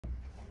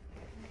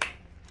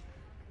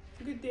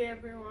Good day,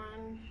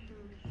 everyone.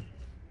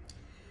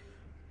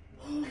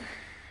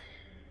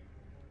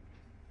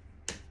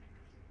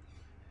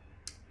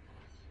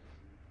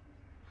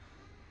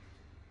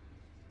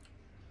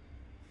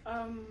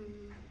 um,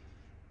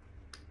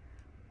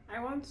 I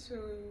want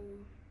to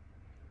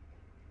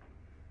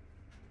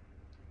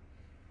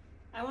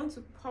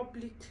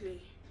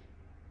publicly,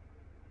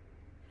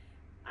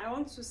 I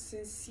want to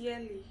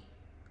sincerely,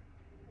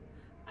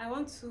 I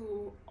want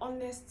to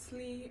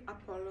honestly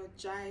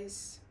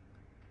apologize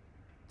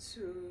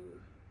to,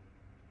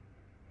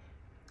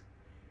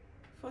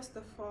 first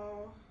of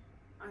all,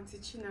 Aunty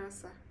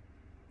Chinasa,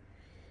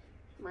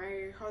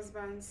 my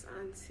husband's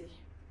auntie.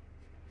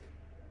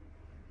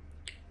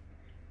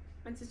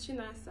 Aunty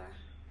Chinasa,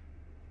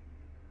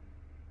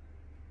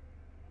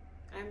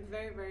 I'm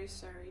very, very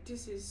sorry.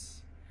 This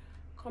is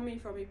coming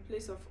from a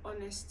place of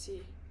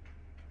honesty.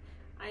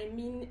 I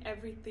mean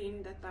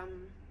everything that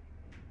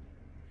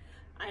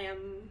I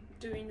am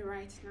doing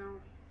right now.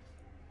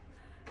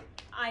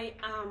 I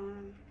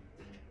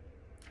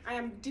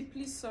am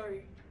deeply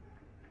sorry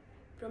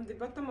from the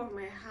bottom of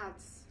my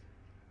heart.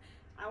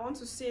 I want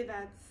to say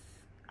that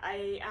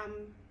I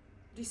am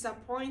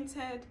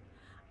disappointed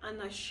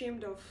and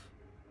ashamed of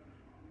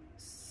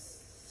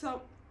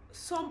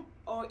some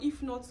or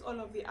if not all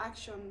of the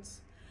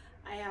actions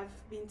I have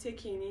been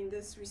taking in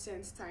this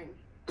recent time.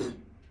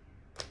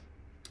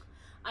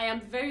 I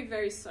am very,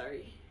 very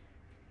sorry.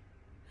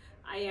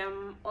 I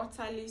am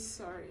utterly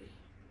sorry.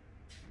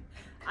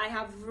 I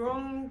have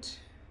wronged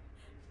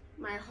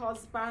my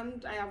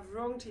husband, I have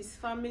wronged his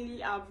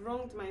family, I have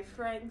wronged my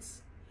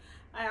friends,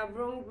 I have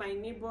wronged my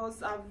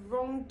neighbors, I have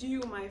wronged you,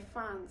 my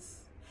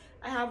fans.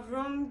 I have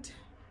wronged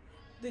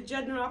the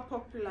general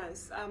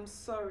populace. I'm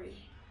sorry.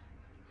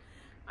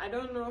 I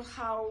don't know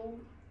how.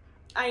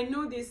 I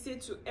know they say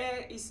to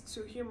err is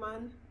to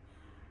human,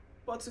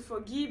 but to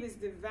forgive is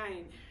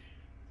divine.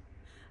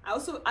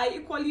 I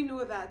equally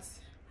know that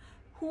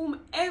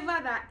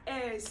whomever that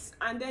errs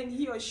and then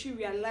he or she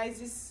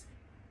realizes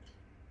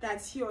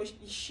that he or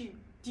she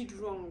did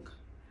wrong,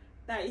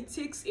 that it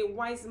takes a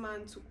wise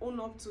man to own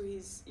up to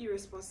his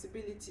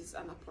irresponsibilities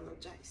and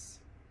apologize.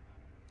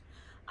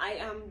 I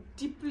am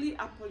deeply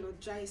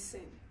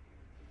apologizing.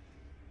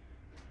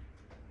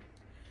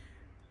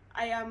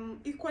 I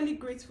am equally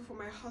grateful for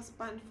my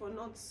husband for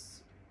not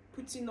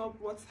putting up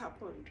what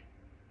happened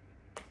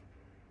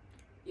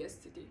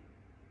yesterday.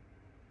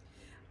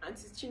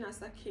 Aunty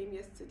Chinasa came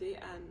yesterday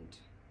and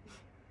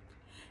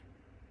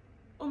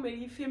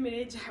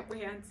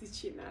Aunty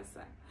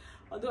Chinasa.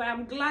 Although I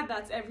am glad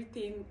that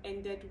everything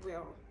ended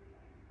well.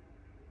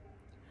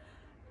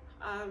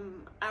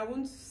 I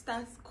won't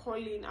start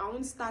calling, I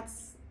won't start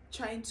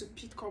trying to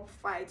pick up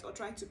fights or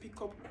trying to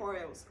pick up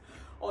quarrels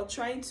or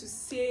trying to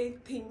say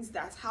things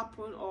that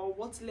happened or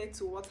what led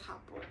to what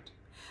happened.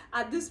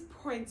 At this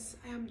point,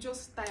 I am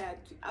just tired.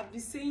 I've been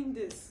saying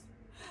this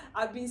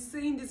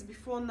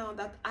before now,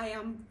 that I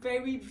am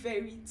very,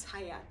 very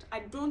tired. I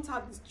don't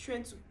have the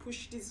strength to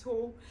push this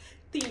whole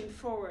thing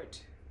forward.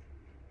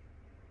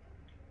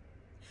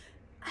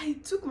 I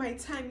took my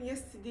time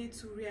yesterday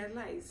to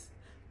realize,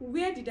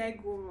 where did I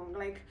go wrong?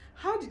 Like,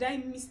 how did I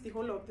miss the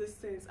whole of these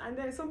things? And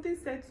then something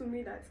said to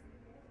me that,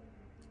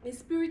 the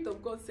Spirit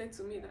of God said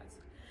to me that,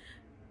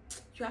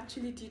 you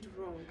actually did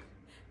wrong.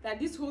 That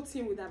this whole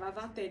thing would have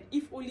averted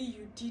if only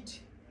you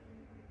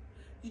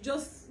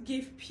just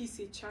gave peace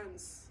a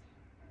chance.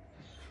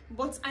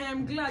 But I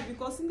am glad,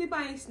 because in the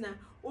Bible,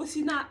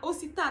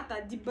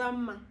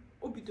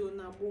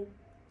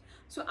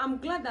 so I'm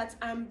glad that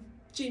I'm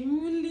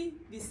genuinely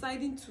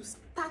deciding to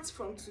start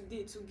from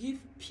today to give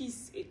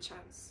peace a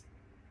chance.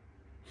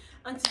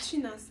 Aunty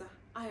Chinasa,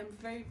 I am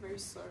very, very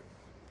sorry.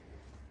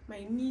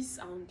 My knees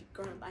are on the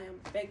ground. I am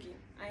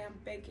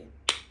begging.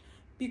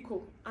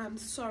 Biko, I'm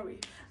sorry.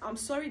 I'm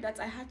sorry that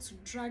I had to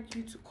drag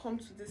you to come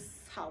to this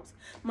house.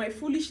 My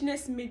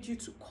foolishness made you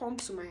to come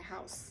to my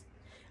house.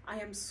 I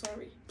am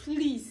sorry.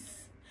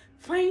 Please,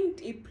 find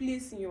a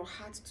place in your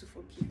heart to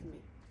forgive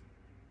me.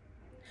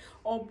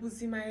 Or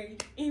Buzi, my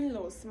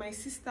in-laws, my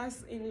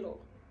sister's in-law.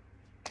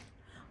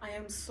 I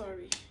am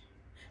sorry.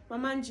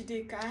 Mama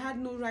Njideka, I had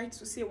no right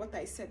to say what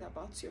I said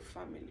about your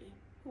family.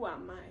 Who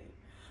am I?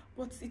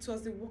 But it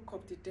was the work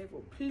of the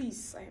devil.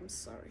 Please, I am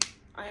sorry.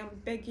 I am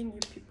begging you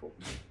people.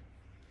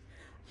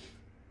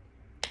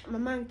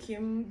 Mama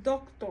Nkim,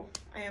 doctor,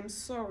 I am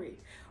sorry.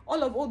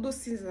 All those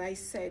things that I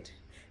said,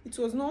 it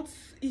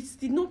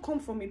did not come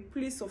from a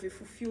place of a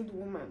fulfilled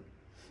woman.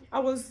 I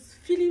was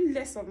feeling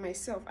less of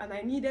myself and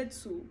I needed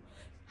to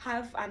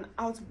have an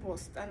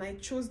outburst, and I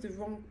chose the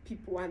wrong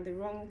people and the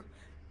wrong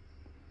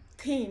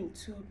thing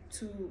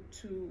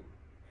to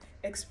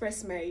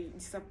express my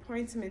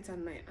disappointment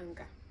and my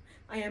anger.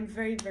 I am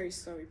very, very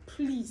sorry.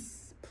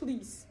 Please,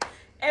 please,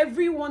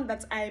 everyone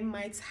that I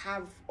might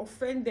have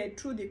offended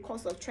through the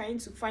course of trying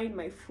to find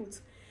my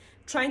foot,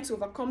 trying to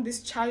overcome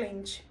this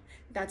challenge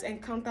that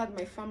encountered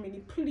my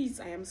family,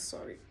 please, I am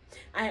sorry.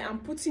 I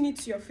am putting it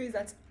to your face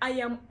that I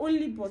am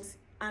only but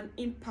an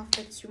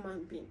imperfect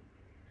human being.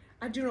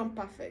 I do not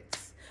perfect.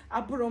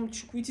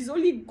 It is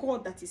only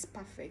God that is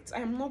perfect. I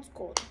am not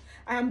God.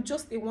 I am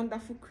just a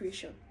wonderful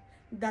creation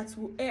that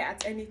will err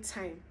at any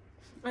time.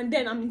 And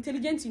then I'm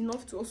intelligent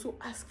enough to also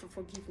ask for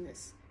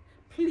forgiveness.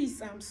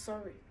 Please, I'm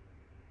sorry.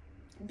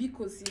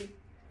 Because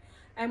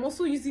I'm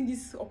also using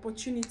this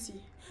opportunity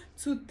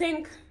to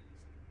thank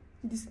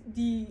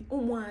the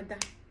Umu Ada.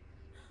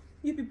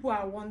 You people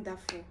are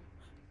wonderful.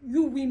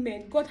 You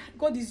women, God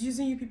is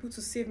using you people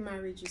to save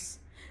marriages.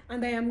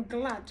 And I am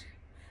glad.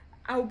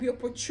 I will be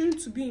opportune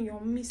to be in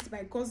your midst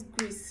by God's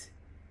grace.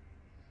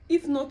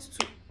 If not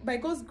to, by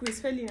God's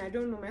grace, failing, I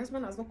don't know. My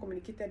husband has not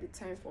communicated the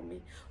time for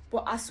me.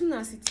 But as soon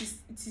as it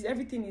is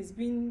everything is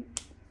being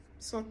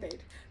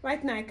sorted.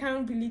 Right now, I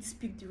can't really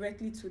speak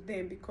directly to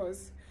them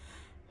because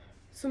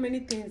so many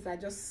things are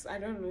just, I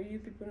don't know. You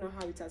people know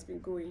how it has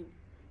been going.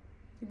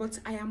 But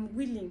I am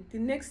willing. The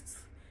next,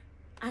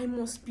 I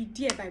must be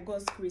there by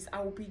God's grace.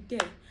 I will be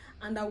there.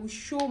 And I will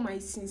show my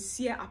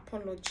sincere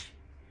apology.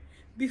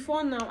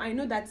 Before now, I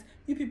know that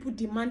you people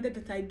demanded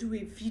that I do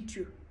a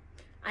video.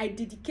 I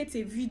dedicate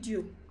a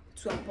video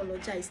to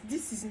apologize.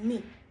 This is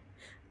me.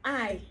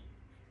 I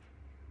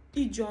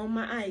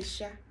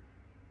Aisha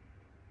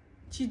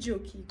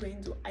Chijoki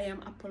Gwendo. I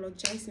am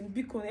apologizing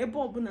because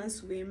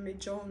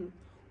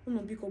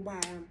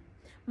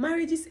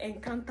marriages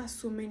encounter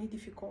so many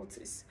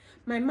difficulties.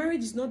 My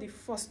marriage is not the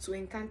first to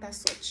encounter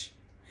such.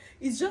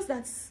 It's just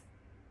that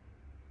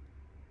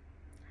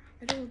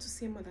I don't want to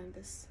say more than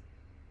this.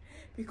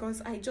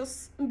 Because I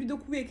just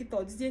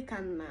as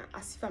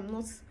if I'm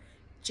not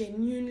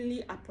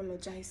genuinely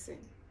apologizing.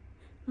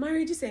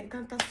 Marriages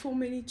encounter so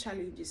many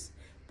challenges,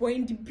 but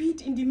in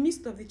the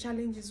midst of the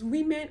challenges,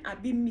 women are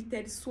being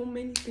meted so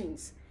many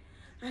things,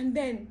 and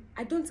then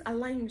I don't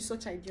align with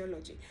such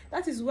ideology.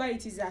 That is why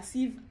it is as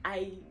if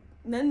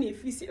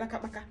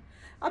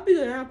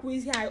because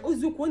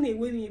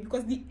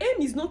the aim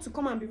is not to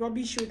come and be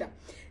rubbing shoulder.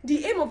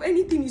 The aim of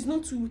anything is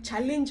not to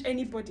challenge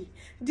anybody.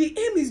 The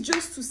aim is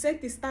just to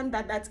set a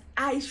standard that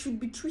I should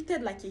be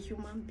treated like a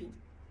human being.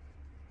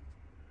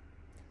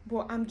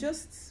 But I'm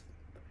just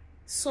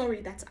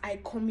sorry that I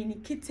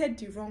communicated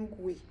the wrong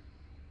way.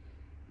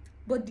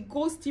 But the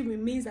goal still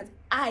remains that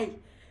I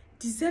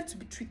deserve to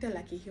be treated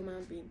like a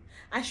human being.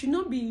 I should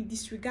not be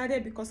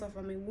disregarded because of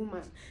I'm a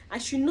woman. There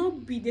should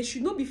not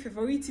be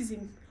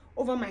favoritism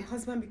over my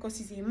husband because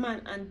he's a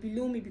man and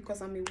below me because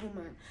I'm a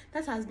woman.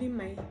 That has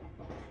been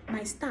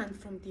my stand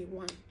from day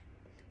one.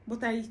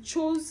 But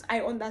I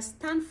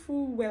understand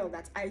full well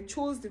that I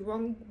chose the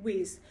wrong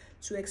ways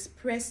to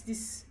express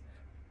this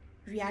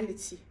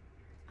reality.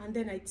 And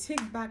then I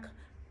take back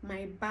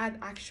my bad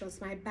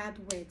actions, my bad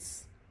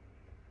words.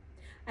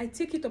 I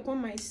take it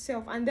upon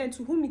myself, and then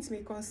to whom it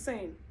may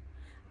concern,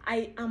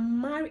 I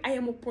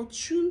am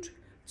opportuned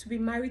to be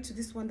married to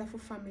this wonderful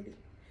family.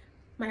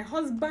 My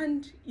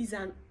husband is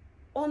an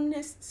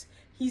honest,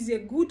 he's a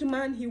good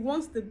man. He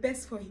wants the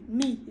best for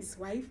me, his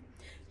wife.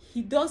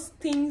 He does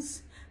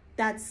things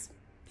that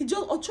he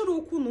just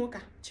ochoro okwu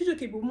n'ụka.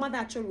 Chijoke bụ mmadụ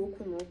achọrọ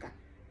okwu n'ụka.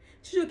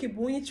 Chijoke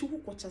bụ onye Chukwu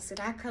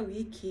kwọchasịrị aka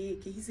wee kee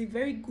eke. He's a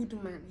very good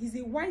man. He's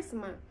a wise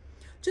man.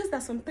 Just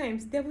that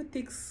sometimes devil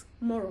takes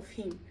more of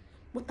him.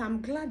 But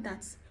I'm glad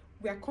that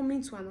we are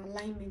coming to an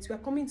alignment. We are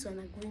coming to an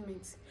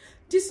agreement.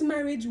 This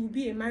marriage will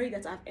be a marriage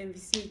that I've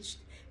envisaged.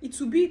 It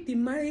will be the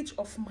marriage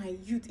of my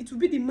youth. It will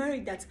be the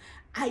marriage that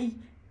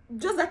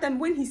just that time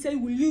when he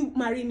said, will you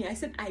marry me? I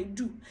said, I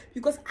do.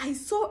 Because I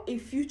saw a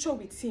future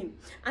with him.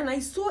 And I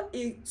saw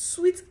a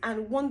sweet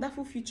and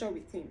wonderful future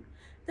with him.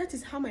 That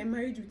is how my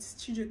marriage with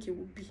Chijoke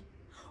will be.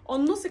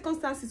 On no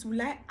circumstances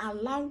will I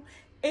allow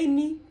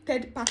any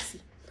third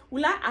party.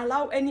 Will I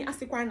allow any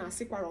asekwara and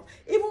asekwara?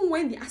 Even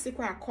when the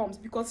asekwara comes,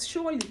 because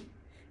surely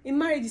in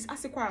marriages,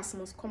 asekwaras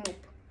must come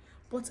up.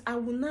 But I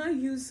will now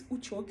use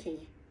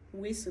uchoke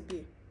ways to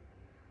be.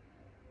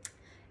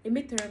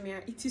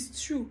 It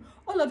is true.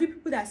 All of you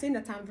people that are saying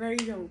that I'm very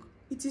young,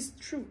 it is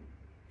true.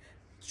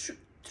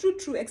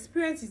 True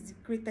experience is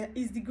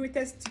the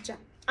greatest teacher.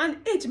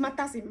 And age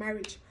matters in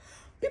marriage.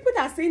 People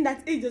that are saying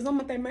that age does not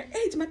matter in marriage,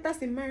 age matters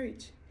in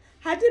marriage.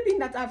 Had it been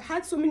that I've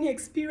had so many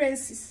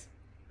experiences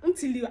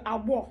until you are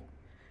war,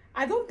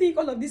 I don't think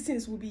all of these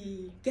things will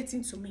be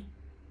getting to me.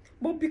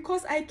 But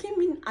because I came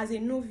in as a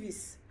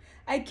novice,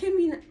 I came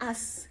in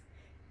as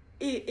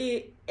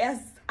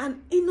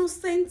an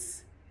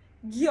innocent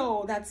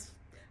girl that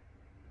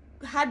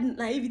had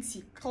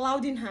naivety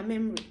clouding her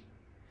memory.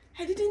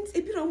 I didn't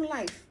a bit of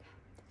life.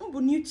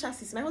 New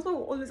chassis. My husband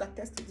will always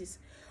attest to this.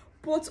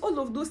 But all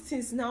of those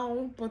things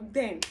now, but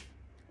then,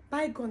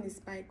 bygone is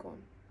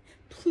bygone.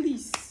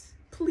 Please,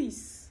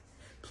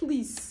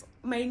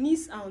 my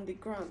knees are on the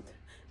ground.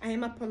 I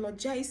am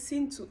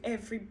apologizing to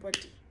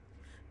everybody.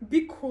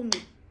 Bikono,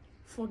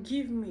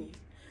 forgive me.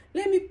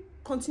 Let me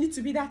continue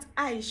to be that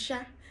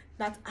Aisha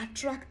that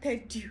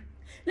attracted you.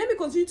 Let me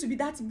continue to be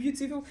that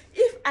beautiful.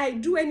 If I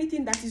do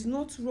anything that is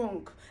not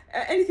wrong,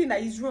 anything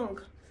that is wrong,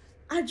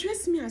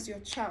 address me as your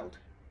child.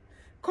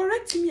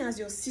 Correct me as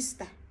your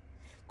sister.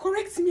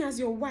 Correct me as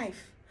your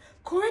wife.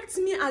 Correct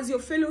me as your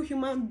fellow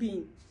human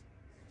being.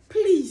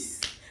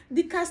 Please,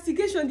 The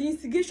castigation, the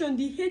instigation,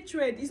 the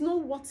hatred is not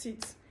worth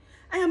it.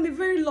 I am a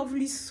very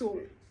lovely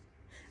soul.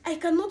 I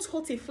cannot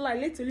hurt a fly,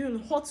 let alone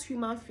hurt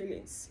human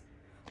feelings.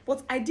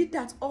 But I did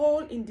that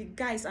all in the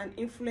guise and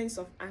influence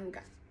of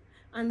anger.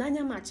 And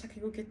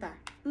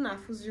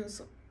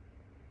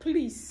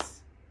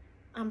please,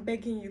 I'm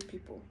begging you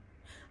people.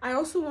 I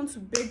also want to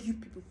beg you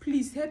people,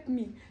 please help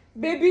me.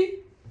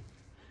 Baby,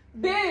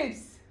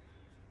 babes,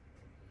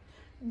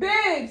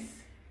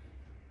 babes.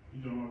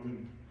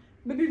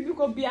 Baby,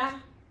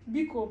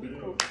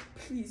 Biko,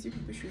 please, you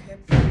people should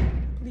help me.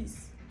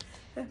 Please,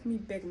 help me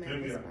beg my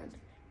husband.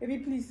 Baby,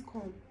 please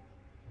come.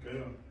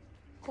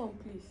 Come,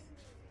 please.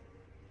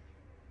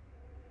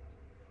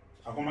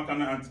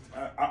 Aunty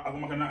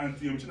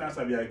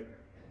Chinasa be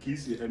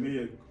kiss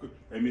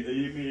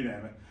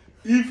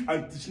if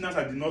Aunty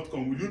Chinasa did not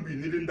come, will you be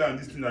kneeling down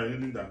this thing that you're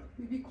kneeling down?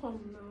 Baby, come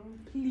now.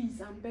 Please,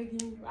 I'm begging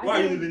you. Why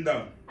are you kneeling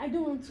down? I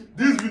don't want to.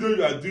 This video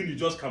you are doing is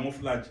just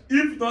camouflage.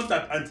 If not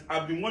that, and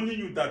I've been warning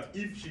you that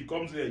if she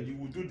comes here, you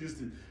will do this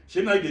thing.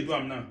 She now they do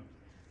them now.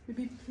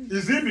 Baby, please.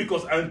 Is it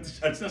because Aunty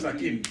Chinasa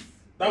came?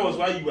 That was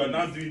why you were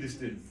now doing this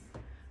thing.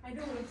 I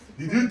don't want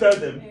to. Did you tell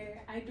them?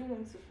 I don't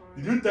want to.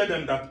 Did you tell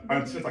them that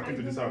Aunty Chinasa came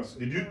to this house?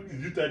 Did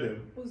you tell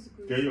them? Please,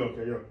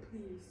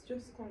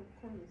 just come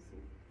and see.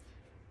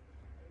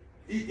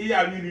 Even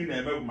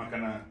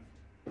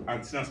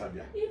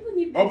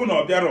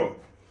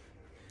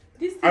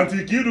if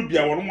Aunty Kiru be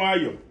our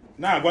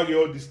now I got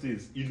all these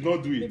things. You did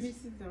not do it. Baby,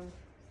 sit down.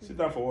 Sit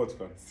down for what,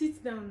 Khan?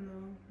 Sit down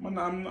now.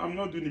 Man, I'm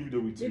not doing a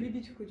video with you. Baby,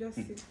 you could just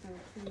sit down,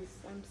 please.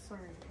 I'm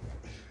sorry.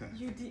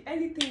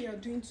 Anything you're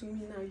doing to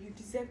me now, you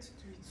deserve to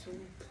do it to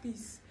me.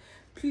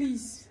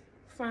 Please,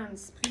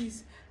 fans,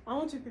 please. I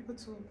want you people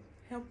to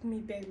help me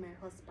beg my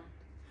husband.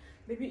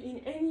 Baby, in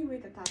any way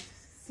that I've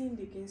sinned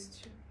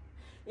against you,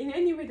 in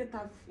any way that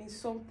I've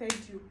insulted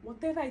you,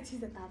 whatever it is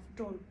that I've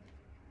done,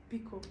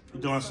 Biko.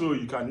 So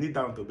you can kneel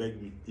down to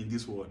beg me in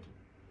this word.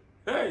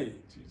 Hey,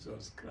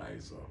 Jesus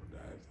Christ of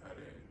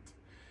Nazareth.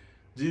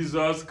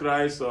 Jesus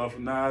Christ of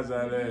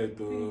Nazareth.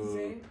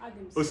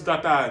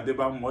 Ostata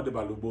deba mo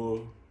deba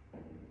lobo.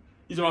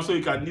 So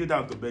you can kneel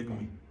down to beg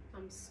me.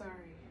 I'm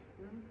sorry.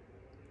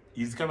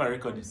 Is the camera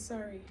recording? I'm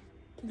sorry.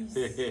 Please.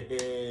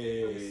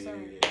 I'm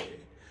sorry.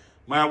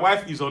 My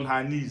wife is on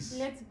her knees.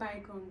 Let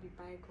bygone be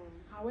bygone.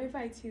 However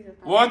it is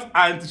that what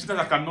Aunty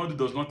Chinasa cannot do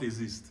does not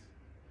exist.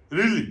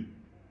 Really?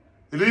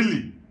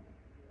 Really?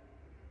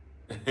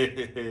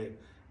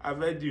 I've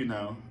heard you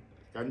now.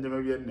 Can you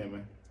never be a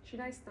name? Should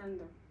I stand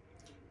up?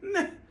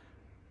 Nah.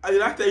 I did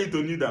not tell you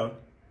to kneel down.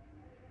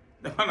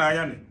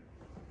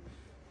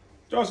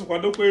 Just for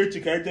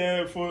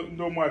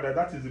no more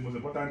that is the most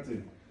important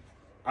thing.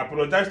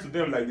 Apologize to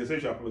them like they say you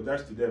should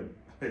apologize to them.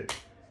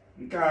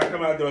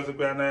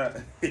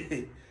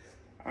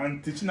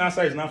 Aunty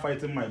Chinasa is now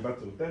fighting my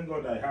battle. Thank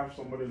God I have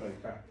somebody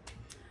like her.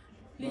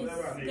 Please,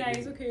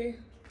 guys, okay.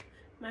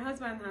 My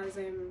husband has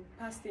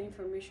passed the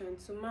information.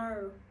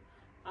 Tomorrow,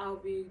 I'll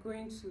be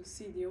going to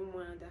see the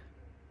Umu Ada,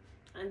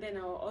 and then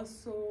I'll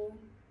also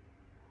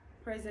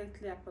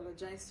presently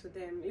apologize to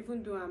them,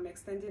 even though I'm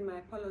extending my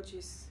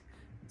apologies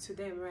to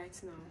them right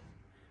now.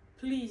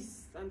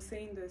 Please, I'm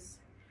saying this.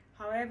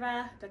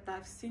 However that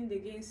I've sinned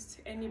against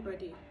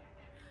anybody,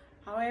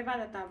 however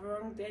that I've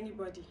wronged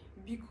anybody,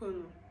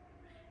 Bikono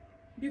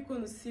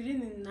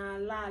sitting na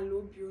la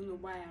no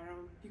buy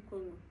around.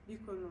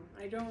 Bikono.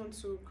 I don't want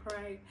to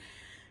cry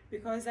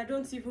because I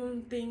don't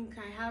even think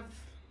I have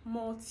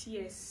more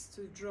tears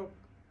to drop.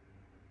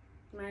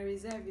 My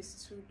reserve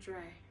is too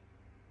dry.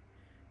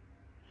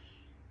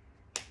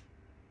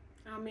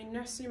 I'm a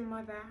nursing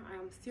mother. I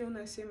am still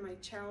nursing my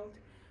child.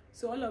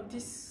 So all of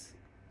this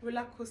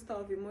roller coaster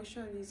of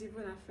emotion is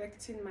even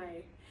affecting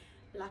my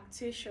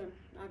lactation.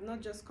 I've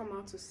not just come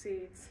out to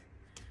say it.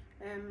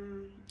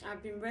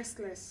 I've been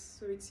restless,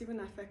 so it's even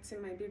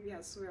affecting my baby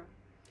as well.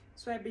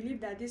 So I believe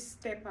that this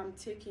step I'm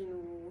taking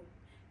will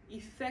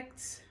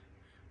affect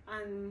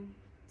and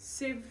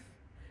save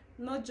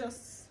not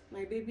just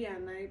my baby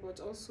and I, but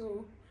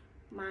also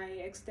my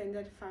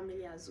extended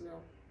family as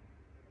well.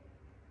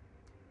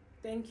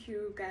 Thank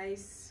you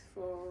guys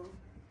for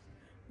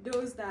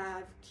those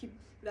that keep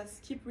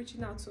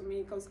reaching out to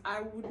me, because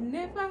I would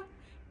never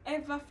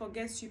ever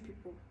forget you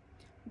people.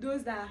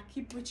 Those that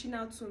keep reaching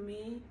out to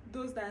me,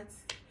 those that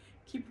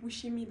keep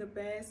wishing me the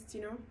best,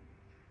 you know.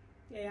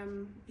 I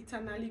am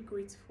eternally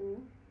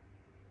grateful.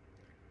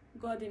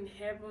 God in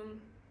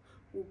heaven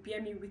will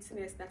bear me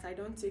witness that I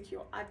don't take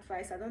your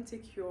advice, I don't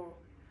take your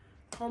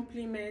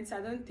compliments,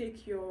 I don't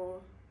take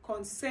your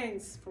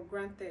consents for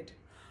granted.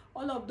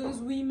 All of those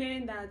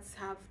women that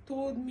have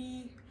told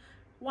me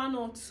one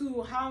or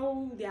two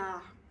how they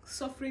are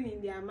suffering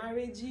in their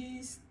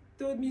marriages,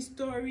 told me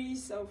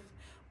stories of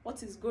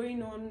what is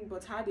going on,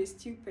 but how they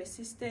still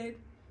persisted.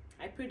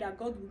 I pray that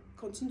God will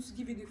continue to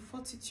give you the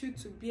fortitude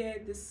to bear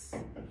this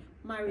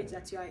marriage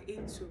that you are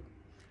into.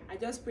 I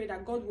just pray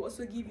that God will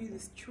also give you the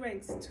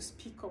strength to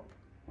speak up.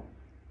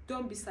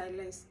 Don't be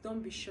silenced,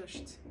 don't be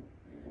shushed.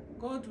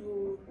 God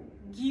will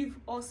give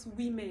us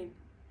women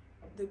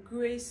the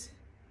grace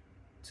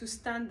to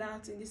stand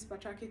out in this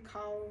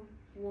patriarchal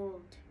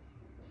world.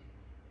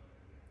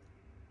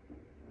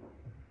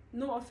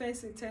 No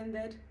offense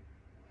intended.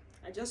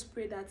 I just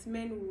pray that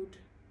men would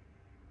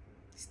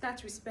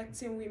start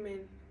respecting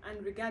women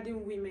and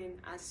regarding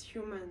women as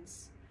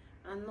humans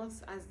and not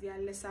as their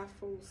lesser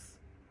foes.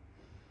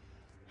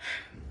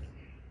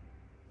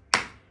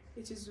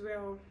 It is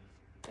well.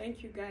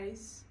 Thank you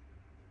guys.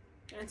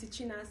 Aunty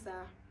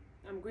Chinasa,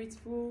 I'm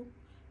grateful.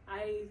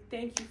 I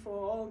thank you for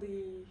all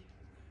the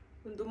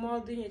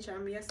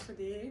Undumodu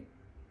yesterday.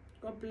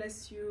 God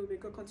bless you. May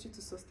God continue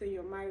to sustain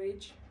your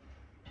marriage.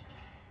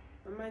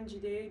 Mama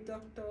Njide,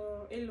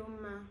 Dr.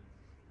 Eloma,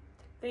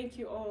 thank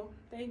you all.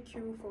 Thank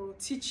you for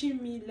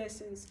teaching me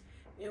lessons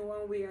in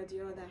one way or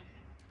the other.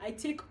 I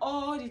take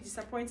all the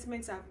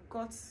disappointments I've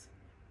got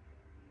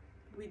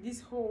with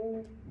this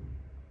whole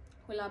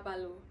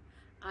Holabalo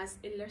as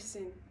a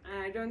lesson,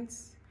 and I don't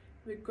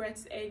regret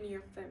any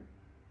of them.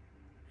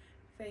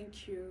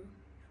 Thank you.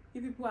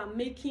 You people are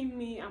making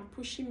me and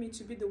pushing me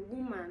to be the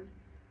woman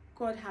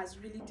God has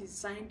really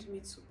designed me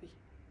to be.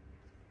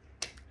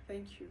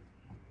 Thank you.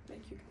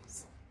 Thank you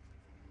guys.